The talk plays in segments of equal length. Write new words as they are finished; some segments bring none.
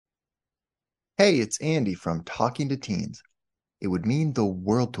Hey, it's Andy from Talking to Teens. It would mean the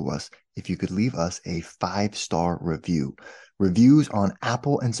world to us if you could leave us a 5-star review. Reviews on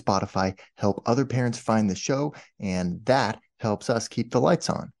Apple and Spotify help other parents find the show, and that helps us keep the lights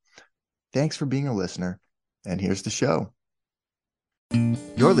on. Thanks for being a listener, and here's the show.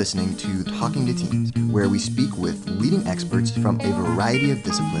 You're listening to Talking to Teens, where we speak with leading experts from a variety of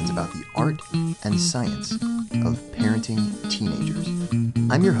disciplines about the art and science of parenting teenagers.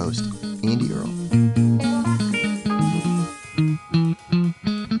 I'm your host, Andy Earle.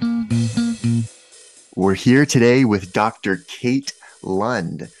 We're here today with Dr. Kate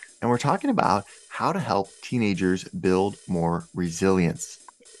Lund, and we're talking about how to help teenagers build more resilience.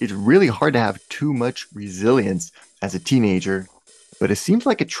 It's really hard to have too much resilience as a teenager, but it seems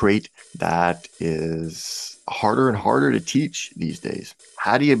like a trait that is harder and harder to teach these days.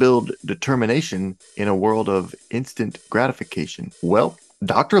 How do you build determination in a world of instant gratification? Well,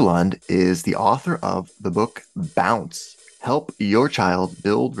 Dr. Lund is the author of the book Bounce: Help Your Child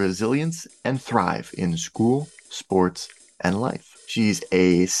Build Resilience and Thrive in School, Sports, and Life. She's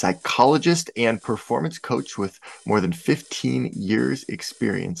a psychologist and performance coach with more than 15 years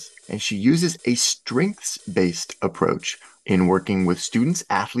experience, and she uses a strengths-based approach in working with students,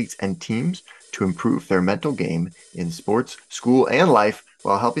 athletes, and teams to improve their mental game in sports, school, and life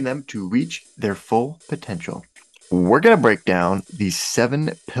while helping them to reach their full potential. We're going to break down these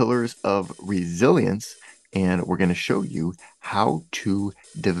 7 pillars of resilience, and we're going to show you how to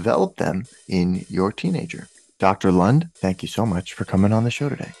develop them in your teenager. Dr. Lund, thank you so much for coming on the show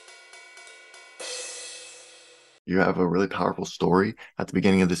today. You have a really powerful story at the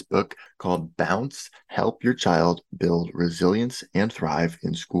beginning of this book called Bounce: Help Your Child Build Resilience and Thrive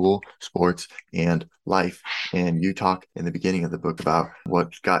in School, Sports, and Life. And you talk in the beginning of the book about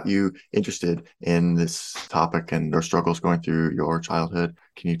what got you interested in this topic and your struggles going through your childhood.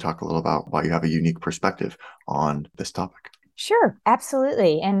 Can you talk a little about why you have a unique perspective on this topic? Sure,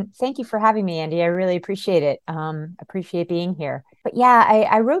 absolutely. And thank you for having me, Andy. I really appreciate it. Appreciate being here. But yeah,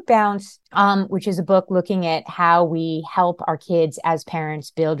 I wrote Bounce, which is a book looking at how we help our kids as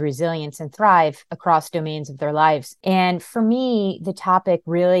parents build resilience and thrive across domains of their lives. And for me, the topic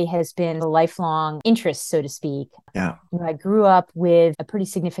really has been a lifelong interest, so to speak. Yeah. I grew up with a pretty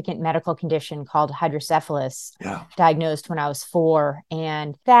significant medical condition called hydrocephalus, Yeah. diagnosed when I was 4.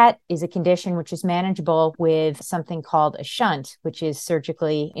 And that is a condition which is manageable with something called a shunt, which is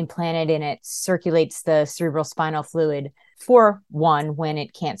surgically implanted and it circulates the cerebral spinal fluid for one when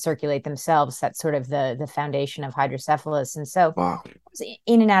it can't circulate themselves. That's sort of the foundation of hydrocephalus. And so Wow. I was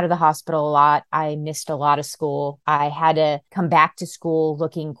in and out of the hospital a lot. I missed a lot of school. I had to come back to school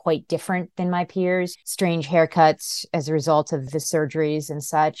looking quite different than my peers, strange haircuts as a result of the surgeries and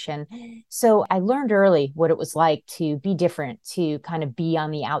such. And so I learned early what it was like to be different, to kind of be on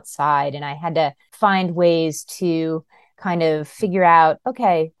the outside. And I had to find ways to kind of figure out,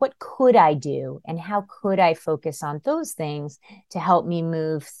 okay, what could I do and how could I focus on those things to help me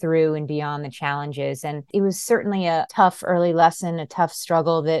move through and beyond the challenges. And it was certainly a tough early lesson, a tough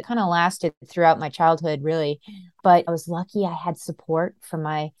struggle that kind of lasted throughout my childhood, really. But I was lucky I had support from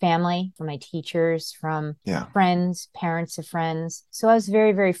my family, from my teachers, from Yeah. friends, parents of friends. So I was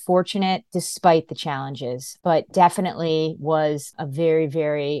very, very fortunate despite the challenges, but definitely was a very,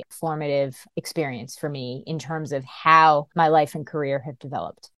 very formative experience for me in terms of how my life and career have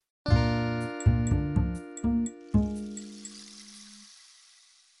developed.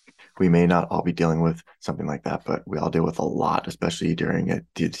 We may not all be dealing with something like that, but we all deal with a lot, especially during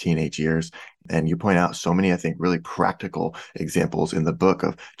the teenage years. And you point out so many, I think, really practical examples in the book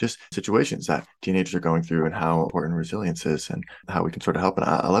of just situations that teenagers are going through and how important resilience is and how we can sort of help. And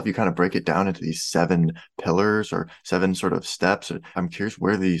I love you kind of break it down into these 7 pillars or 7 sort of steps. I'm curious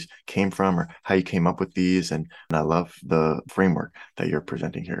where these came from or how you came up with these. And I love the framework that you're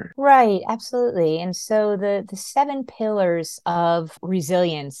presenting here. Right, absolutely. And so the 7 pillars of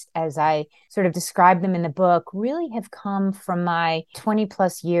resilience, as I sort of describe them in the book, really have come from my 20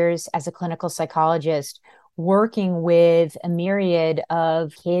 plus years as a clinical psychologist, working with a myriad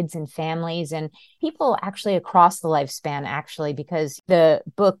of kids and families and people actually across the lifespan, actually, because the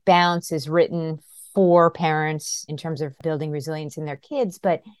book Bounce is written for parents in terms of building resilience in their kids,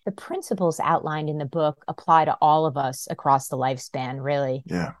 but the principles outlined in the book apply to all of us across the lifespan, really.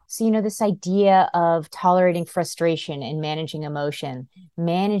 Yeah. So, this idea of tolerating frustration and managing emotion,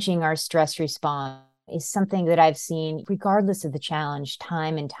 managing our stress response, is something that I've seen, regardless of the challenge,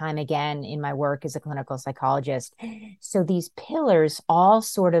 time and time again in my work as a clinical psychologist. So these pillars all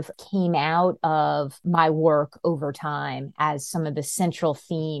sort of came out of my work over time as some of the central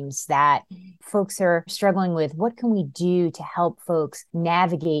themes that folks are struggling with. What can we do to help folks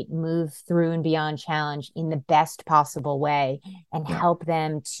navigate, move through and beyond challenge in the best possible way and Yeah. help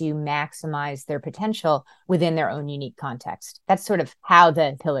them to maximize their potential within their own unique context? That's sort of how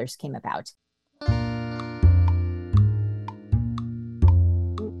the pillars came about.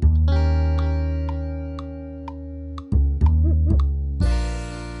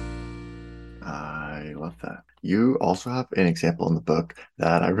 I love that. You also have an example in the book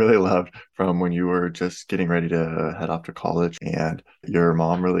that I really loved from when you were just getting ready to head off to college, and your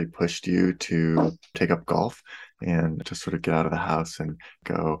mom really pushed you to take up golf and to sort of get out of the house and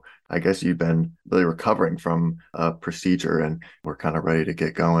go. I guess you'd been really recovering from a procedure and were kind of ready to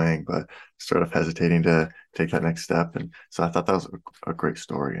get going, but sort of hesitating to take that next step. And so I thought that was a great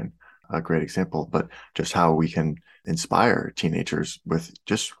story and a great example, but just how we can inspire teenagers with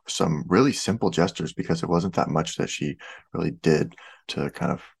just some really simple gestures, because it wasn't that much that she really did to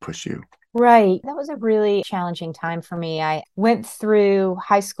kind of push you. Right. That was a really challenging time for me. I went through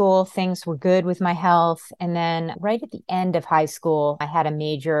high school, things were good with my health. And then right at the end of high school, I had a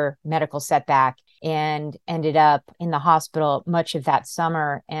major medical setback and ended up in the hospital much of that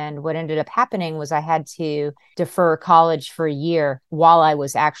summer. And what ended up happening was I had to defer college for a year while I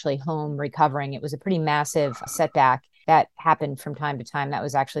was actually home recovering. It was a pretty massive setback that happened from time to time. That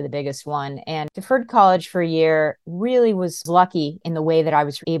was actually the biggest one. And deferred college for a year, really was lucky in the way that I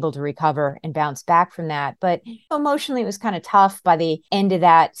was able to recover and bounce back from that. But emotionally, it was kind of tough by the end of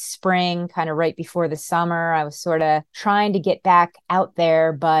that spring, kind of right before the summer. I was sort of trying to get back out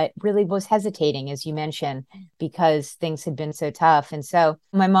there, but really was hesitating, as you mentioned, because things had been so tough. And so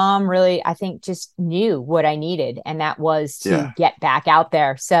my mom really, I think, just knew what I needed, and that was to Yeah. get back out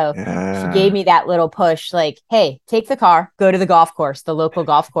there. So she gave Yeah. me that little push, like, hey, take the car, go to the golf course, the local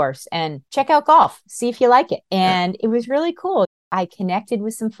golf course, and check out golf, see if you like it. Yeah. And it was really cool. I connected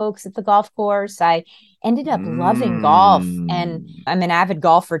with some folks at the golf course. I ended up loving golf, and Mm. I'm an avid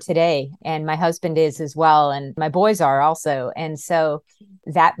golfer today, and my husband is as well, and my boys are also. And so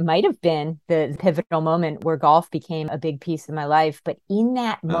that might have been the pivotal moment where golf became a big piece of my life. But in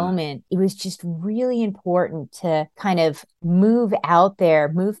that Uh, moment, it was just really important to kind of move out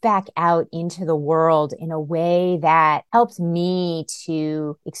there, move back out into the world in a way that helped me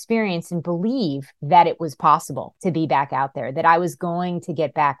to experience and believe that it was possible to be back out there, that I was going to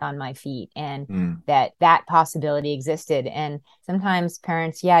get back on my feet, and mm. that possibility existed. And sometimes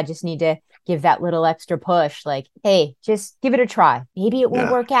parents, yeah, just need to give that little extra push, like, hey, just give it a try. Maybe it won't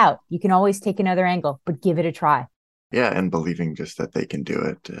Yeah. work out. You can always take another angle, but give it a try. Yeah. And believing just that they can do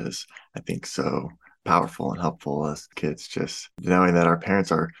it is, I think, so powerful and helpful as kids. Just knowing that our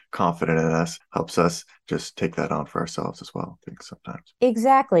parents are confident in us helps us just take that on for ourselves as well, I think sometimes.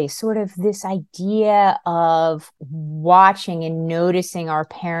 Exactly. Sort of this idea of watching and noticing our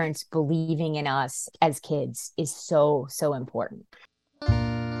parents believing in us as kids is so, so important.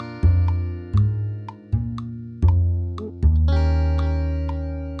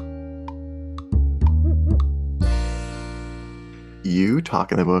 You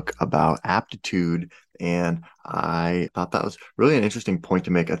talk in the book about aptitude, and I thought that was really an interesting point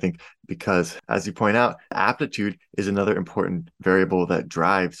to make. I think because, as you point out, aptitude is another important variable that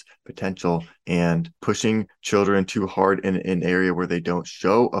drives potential, and pushing children too hard in an area where they don't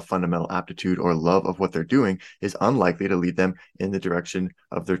show a fundamental aptitude or love of what they're doing is unlikely to lead them in the direction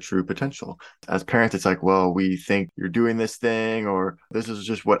of their true potential. As parents, it's like, well, we think you're doing this thing, or this is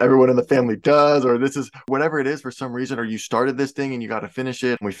just what everyone in the family does, or this is whatever it is for some reason, or you started this thing and you got to finish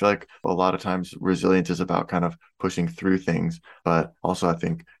it. And we feel like a lot of times resilience is about kind of pushing through things, but also I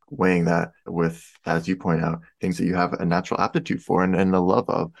think weighing that with, as you point out, things that you have a natural aptitude for and a love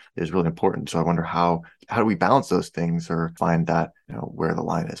of is really important. So I wonder how do we balance those things or find that, where the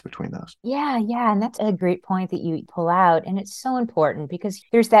line is between those. Yeah, yeah. And that's a great point that you pull out. And it's so important because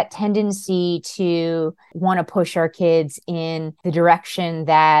there's that tendency to want to push our kids in the direction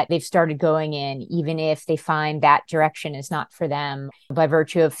that they've started going in, even if they find that direction is not for them by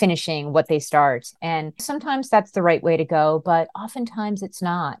virtue of finishing what they start. And sometimes that's the right way to go, but oftentimes it's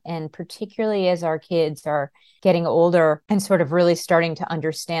not. And particularly as our kids are getting older and sort of really starting to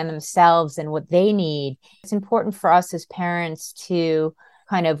understand themselves and what they need, it's important for us as parents to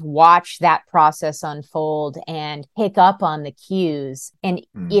kind of watch that process unfold and pick up on the cues. And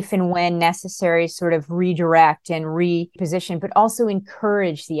Mm. if and when necessary, sort of redirect and reposition, but also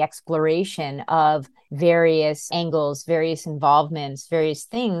encourage the exploration of various angles, various involvements, various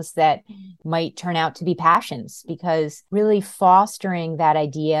things that might turn out to be passions, because really fostering that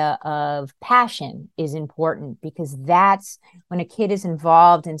idea of passion is important, because that's when a kid is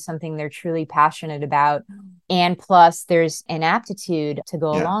involved in something they're truly passionate about. And plus, there's an aptitude to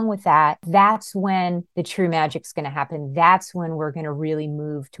go Yeah. along with that. That's when the true magic's going to happen. That's when we're going to really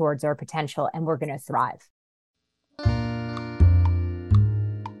move towards our potential and we're going to thrive.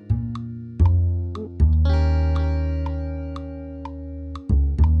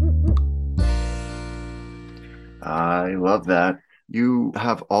 I love that. You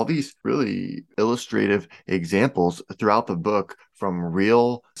have all these really illustrative examples throughout the book from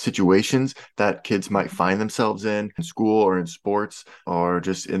real situations that kids might find themselves in school or in sports or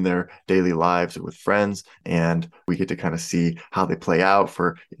just in their daily lives with friends. And we get to kind of see how they play out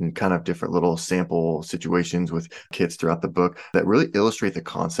for in kind of different little sample situations with kids throughout the book that really illustrate the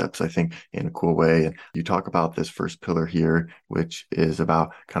concepts, I think, in a cool way. And you talk about this first pillar here, which is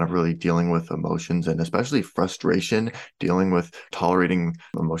about kind of really dealing with emotions and especially frustration, dealing with tolerating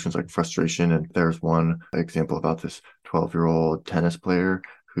emotions like frustration. And there's one example about this 12-year-old tennis player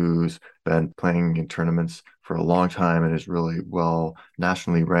who's been playing in tournaments for a long time and is really well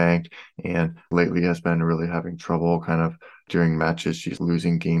nationally ranked, and lately has been really having trouble kind of during matches. She's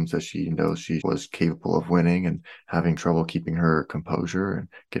losing games that she knows she was capable of winning and having trouble keeping her composure and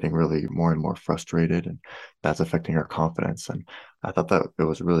getting really more and more frustrated, and that's affecting her confidence. And I thought that it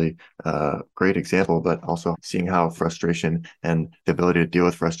was really a great example, but also seeing how frustration and the ability to deal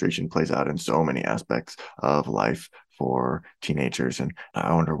with frustration plays out in so many aspects of life for teenagers. And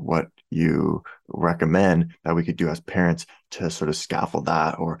I wonder what you recommend that we could do as parents to sort of scaffold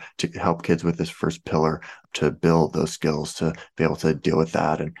that or to help kids with this first pillar to build those skills to be able to deal with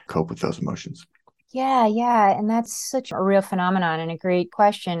that and cope with those emotions. Yeah, yeah. And that's such a real phenomenon and a great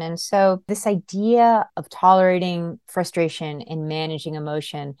question. And so, this idea of tolerating frustration and managing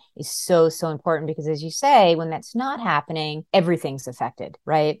emotion is so, so important because, as you say, when that's not happening, everything's affected,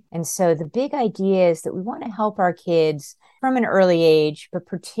 right? And so, the big idea is that we want to help our kids from an early age, but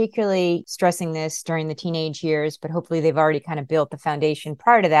particularly stressing this during the teenage years, but hopefully they've already kind of built the foundation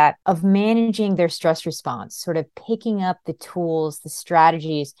prior to that of managing their stress response, sort of picking up the tools, the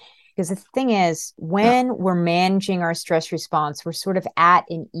strategies. Because the thing is, Yeah. when we're managing our stress response, we're sort of at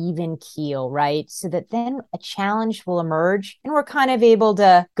an even keel, right? So that then a challenge will emerge and we're kind of able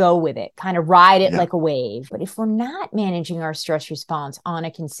to go with it, kind of ride it Yeah. like a wave. But if we're not managing our stress response on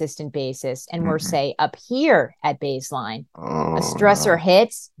a consistent basis and we're, Mm-mm. say, up here at baseline, a Oh stressor no.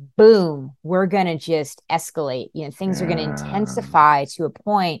 hits, boom, we're going to just escalate. Things are going to Yeah. intensify to a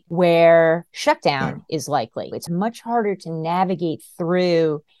point where Yeah. shutdown is likely. It's much harder to navigate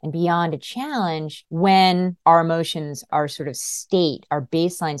through and beyond a challenge when our emotions, our sort of state, our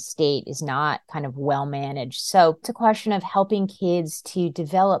baseline state is not kind of well managed. So it's a question of helping kids to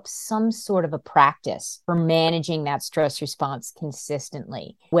develop some sort of a practice for managing that stress response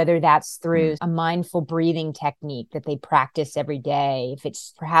consistently, whether that's through Mm. a mindful breathing technique that they practice every day, if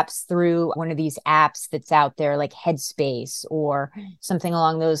it's perhaps through one of these apps that's out there like Headspace or something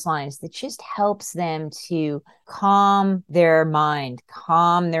along those lines that just helps them to calm their mind,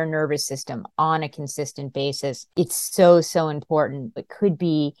 calm their nervous system on a consistent basis. It's so, so important. It could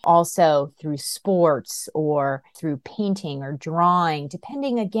be also through sports or through painting or drawing,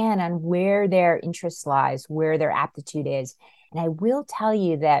 depending again on where their interest lies, where their aptitude is. And I will tell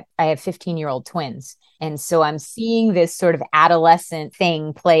you that I have 15-year-old twins. And so I'm seeing this sort of adolescent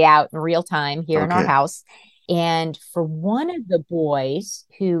thing play out in real time here in our Okay. house. And for one of the boys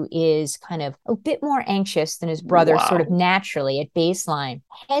who is kind of a bit more anxious than his brother, sort of Wow. naturally at baseline,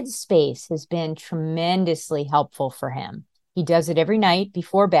 Headspace has been tremendously helpful for him. He does it every night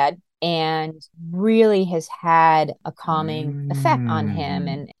before bed and really has had a calming effect on him.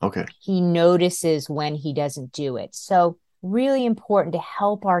 And Okay. he notices when he doesn't do it. So really important to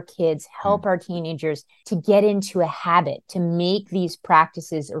help our kids, Mm. help our teenagers to get into a habit, to make these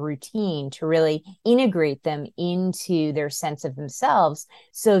practices a routine, to really integrate them into their sense of themselves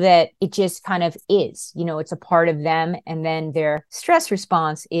so that it just kind of is, it's a part of them. And then their stress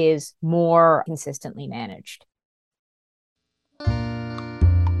response is more consistently managed.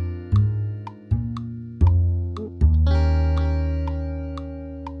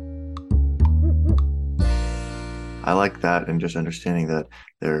 I like that, and just understanding that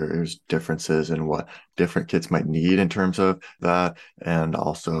there's differences in what different kids might need in terms of that, and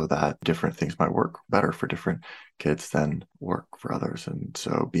also that different things might work better for different kids than work for others. And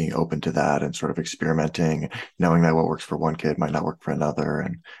so being open to that and sort of experimenting, knowing that what works for one kid might not work for another,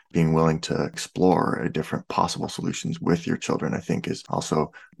 and being willing to explore different possible solutions with your children, I think is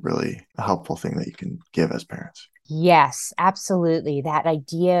also really a helpful thing that you can give as parents. Yes, absolutely. That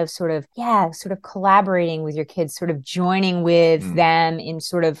idea of sort of collaborating with your kids, sort of joining with Mm, them in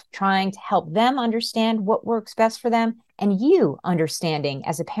sort of trying to help them understand what works best for them, and you understanding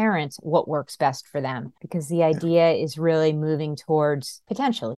as a parent what works best for them, because the yeah, idea is really moving towards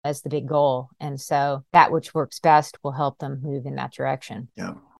potential as the big goal. And so that which works best will help them move in that direction.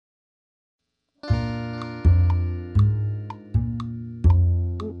 yeah.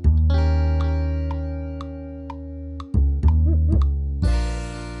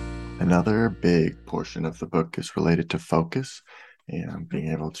 Another big portion of the book is related to focus and being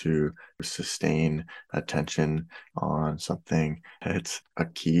able to sustain attention on something. It's a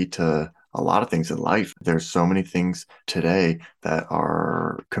key to a lot of things in life. There's so many things today that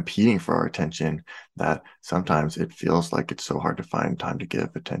are competing for our attention that sometimes it feels like it's so hard to find time to give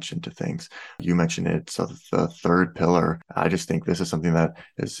attention to things. You mentioned it. So the third pillar, I just think this is something that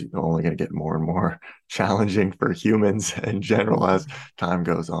is only going to get more and more challenging for humans in general as time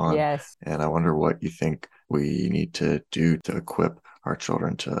goes on. Yes. And I wonder what you think we need to do to equip our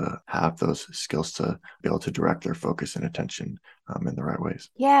children to have those skills to be able to direct their focus and attention in the right ways.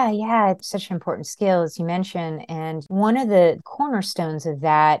 Yeah, it's such an important skill, as you mentioned. And one of the cornerstones of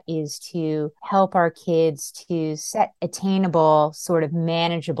that is to help our kids to set attainable, sort of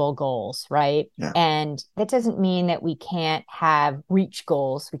manageable goals, right? Yeah. And that doesn't mean that we can't have reach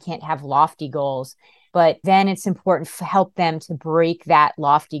goals, we can't have lofty goals. But then it's important to help them to break that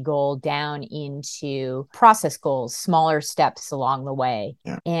lofty goal down into process goals, smaller steps along the way,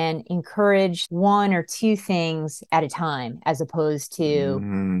 Yeah. and encourage one or two things at a time, as opposed to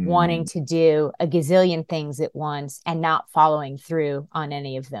wanting Mm, to do a gazillion things at once and not following through on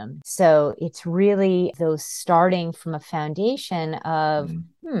any of them. So it's really those starting from a foundation of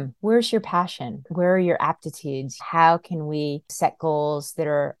mm, where's your passion? Where are your aptitudes? How can we set goals that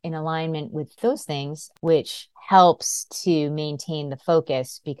are in alignment with those things, which helps to maintain the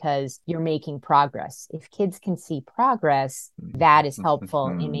focus because you're making progress. If kids can see progress, that is helpful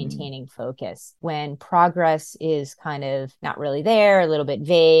in mm. maintaining focus. When progress is kind of not really there, a little bit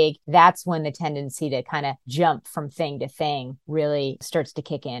vague, that's when the tendency to kind of jump from thing to thing really starts to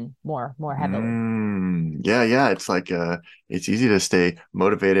kick in more heavily. Yeah. It's like it's easy to stay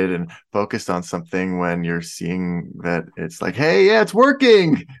motivated and focused on something when you're seeing that it's like, hey, yeah, it's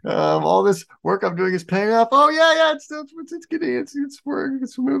working. All this work I'm doing is paying off. Oh yeah, it's getting it's work,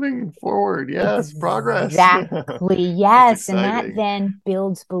 it's moving forward. Yes, progress. Exactly. That's Yes. And that exciting. then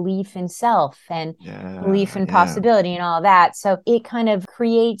builds belief in self and belief in Yeah. possibility and all that. So it kind of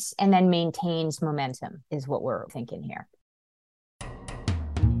creates and then maintains momentum, is what we're thinking here.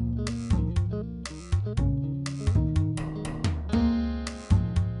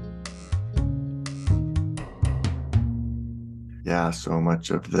 Yeah, so much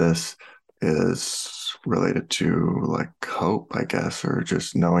of this is related to like hope, I guess, or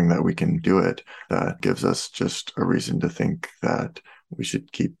just knowing that we can do it. That gives us just a reason to think that we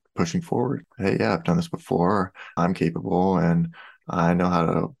should keep pushing forward. Hey, yeah, I've done this before. I'm capable and I know how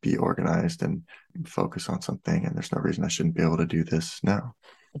to be organized and focus on something, and there's no reason I shouldn't be able to do this now.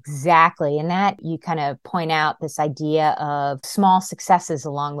 Exactly. And that you kind of point out this idea of small successes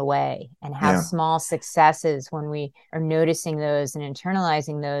along the way, and how Yeah. small successes, when we are noticing those and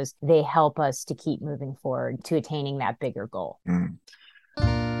internalizing those, they help us to keep moving forward to attaining that bigger goal. Mm.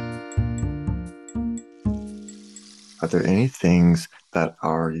 Are there any things that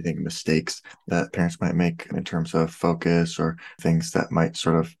are, you think, mistakes that parents might make in terms of focus, or things that might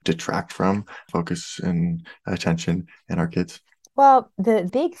sort of detract from focus and attention in our kids? Well, the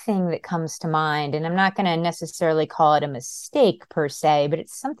big thing that comes to mind, and I'm not going to necessarily call it a mistake per se, but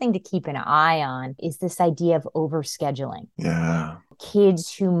it's something to keep an eye on, is this idea of overscheduling. Yeah.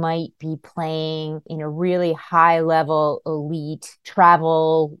 Kids who might be playing in a really high level elite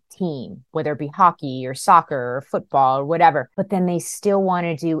travel team, whether it be hockey or soccer or football or whatever, but then they still want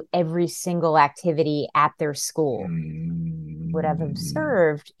to do every single activity at their school. what I've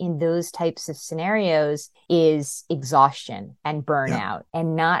observed in those types of scenarios is exhaustion and burnout,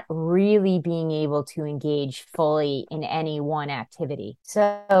 and not really being able to engage fully in any one activity.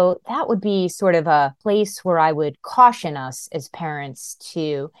 So that would be sort of a place where I would caution us as parents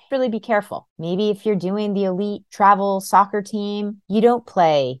to really be careful. Maybe if you're doing the elite travel soccer team, you don't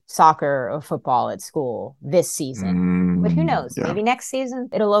play soccer or football at school this season. But who knows? Maybe next season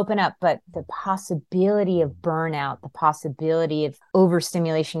it'll open up. But the possibility of burnout, the possibility of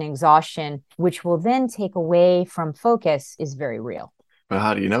overstimulation and exhaustion, which will then take away from focus, is very real. But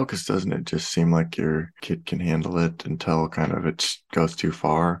how do you know? Because doesn't it just seem like your kid can handle it until kind of it goes too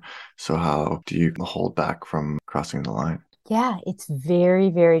far? So how do you hold back from crossing the line? Yeah, it's very,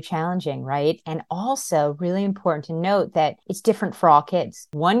 very challenging, right? And also really important to note that it's different for all kids.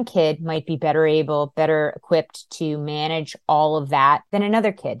 One kid might be better equipped to manage all of that than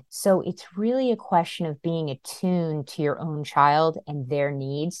another kid. So it's really a question of being attuned to your own child and their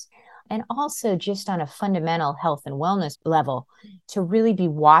needs. And also just on a fundamental health and wellness level, to really be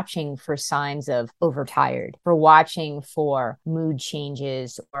watching for signs of overtired, for watching for mood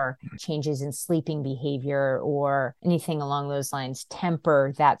changes or changes in sleeping behavior or anything along those lines,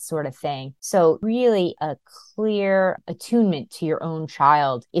 temper, that sort of thing. So really a clear attunement to your own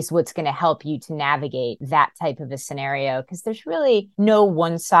child is what's going to help you to navigate that type of a scenario, because there's really no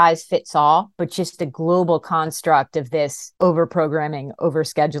one size fits all, but just a global construct of this overprogramming,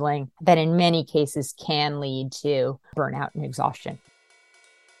 overscheduling that in many cases can lead to burnout and exhaustion.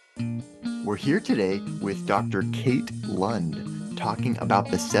 We're here today with Dr. Kate Lund talking about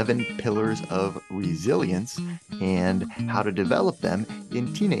the 7 pillars of resilience and how to develop them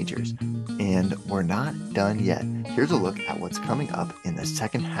in teenagers. And we're not done yet. Here's a look at what's coming up in the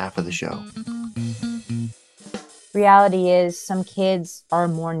second half of the show. Reality is some kids are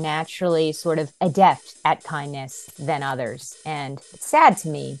more naturally sort of adept at kindness than others. And it's sad to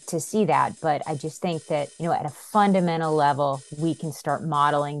me to see that, but I just think that, at a fundamental level, we can start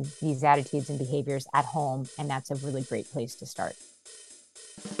modeling these attitudes and behaviors at home, and that's a really great place to start.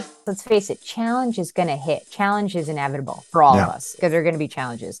 Let's face it, challenge is going to hit. Challenge is inevitable for all of us because there are going to be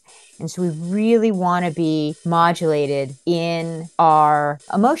challenges. And so we really want to be modulated in our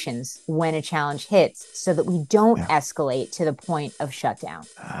emotions when a challenge hits so that we don't escalate to the point of shutdown.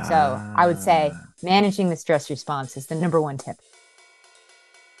 So I would say managing the stress response is the number one tip.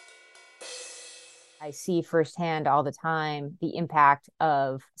 I see firsthand all the time the impact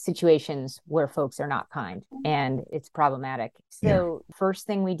of situations where folks are not kind, and it's problematic. So first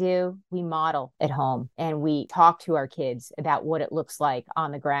thing we do, we model at home and we talk to our kids about what it looks like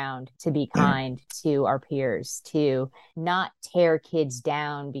on the ground to be kind to our peers, to not tear kids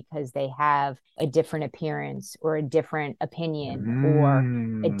down because they have a different appearance or a different opinion or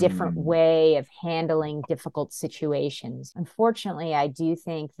a different way of handling difficult situations. Unfortunately, I do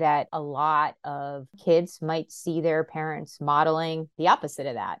think that a lot of kids might see their parents modeling the opposite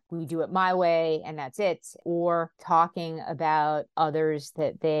of that. We do it my way and that's it. Or talking about others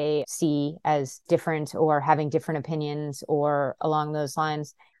that they see as different or having different opinions or along those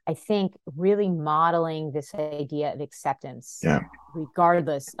lines. I think really modeling this idea of acceptance,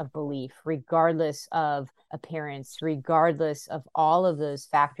 regardless of belief, regardless of appearance, regardless of all of those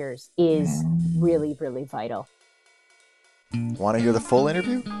factors, is really, really vital. Want to hear the full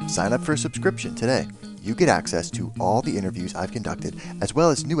interview? Sign up for a subscription today. You get access to all the interviews I've conducted, as well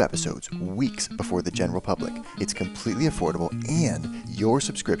as new episodes weeks before the general public. It's completely affordable, and your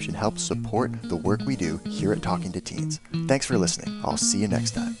subscription helps support the work we do here at Talking to Teens. Thanks for listening. I'll see you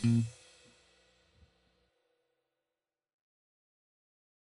next time.